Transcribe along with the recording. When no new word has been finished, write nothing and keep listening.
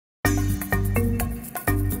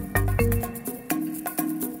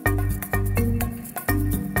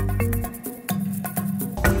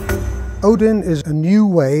Odin is a new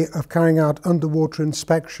way of carrying out underwater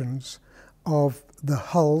inspections of the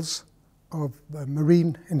hulls of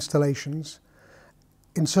marine installations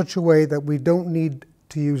in such a way that we don't need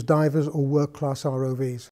to use divers or work-class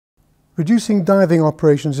ROVs. Reducing diving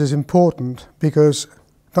operations is important because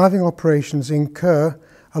diving operations incur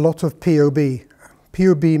a lot of POB.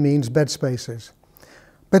 POB means bed spaces.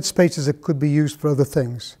 Bed spaces that could be used for other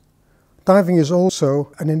things. Diving is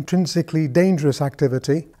also an intrinsically dangerous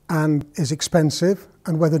activity and is expensive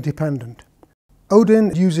and weather dependent.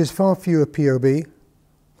 Odin uses far fewer POB.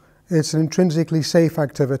 It's an intrinsically safe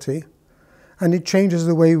activity, and it changes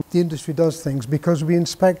the way the industry does things because we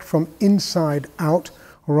inspect from inside out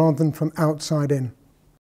rather than from outside in.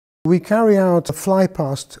 We carry out a fly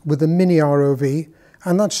past with a mini ROV,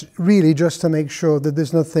 and that's really just to make sure that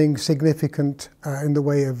there's nothing significant in the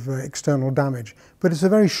way of external damage. But it's a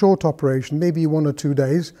very short operation, maybe 1 or 2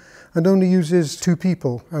 days, and only uses 2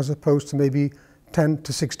 people as opposed to maybe 10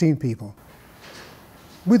 to 16 people.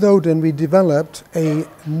 With Odin, we developed a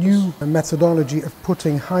new methodology of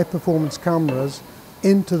putting high-performance cameras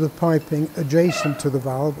into the piping adjacent to the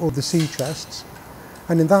valve or the sea chests,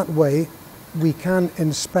 and in that way we can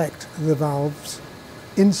inspect the valves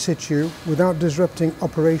in situ without disrupting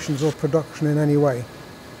operations or production in any way.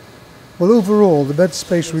 Well, overall, the bed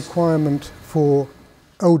space requirement for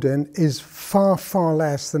Odin is far, far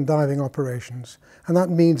less than diving operations, and that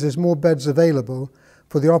means there's more beds available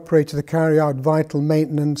for the operator to carry out vital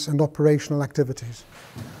maintenance and operational activities.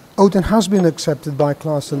 Odin has been accepted by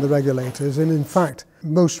class and the regulators, and in fact,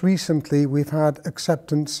 most recently we've had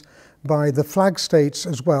acceptance by the flag states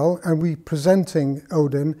as well, and we're presenting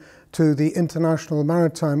Odin to the International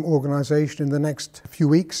Maritime Organization in the next few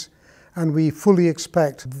weeks, and we fully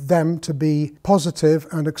expect them to be positive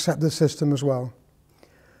and accept the system as well.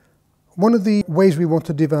 One of the ways we want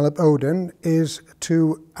to develop Odin is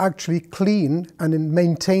to actually clean and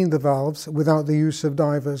maintain the valves without the use of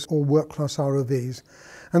divers or work-class ROVs.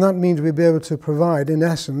 And that means we'll be able to provide, in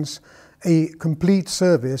essence, a complete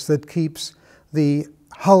service that keeps the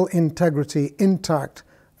hull integrity intact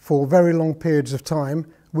for very long periods of time,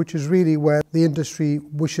 which is really where the industry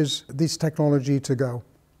wishes this technology to go.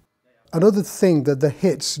 Another thing that the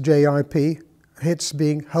HITS JIP, HITS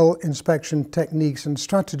being Hull Inspection Techniques and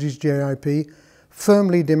Strategies JIP,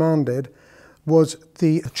 firmly demanded was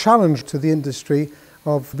the challenge to the industry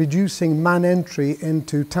of reducing man entry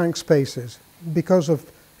into tank spaces because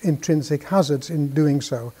of intrinsic hazards in doing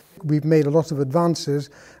so. We've made a lot of advances.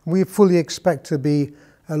 We fully expect to be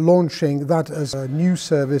launching that as a new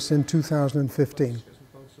service in 2015.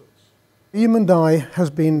 EM&I has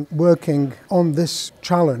been working on this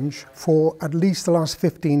challenge for at least the last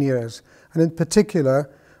 15 years. And in particular,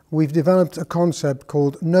 we've developed a concept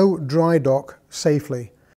called No Dry Dock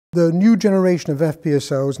Safely. The new generation of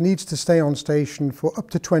FPSOs needs to stay on station for up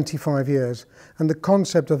to 25 years. And the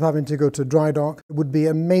concept of having to go to dry dock would be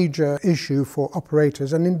a major issue for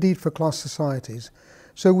operators and indeed for class societies.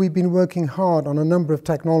 So we've been working hard on a number of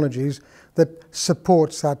technologies that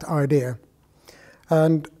supports that idea.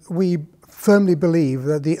 And we firmly believe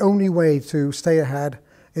that the only way to stay ahead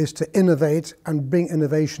is to innovate and bring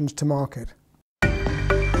innovations to market.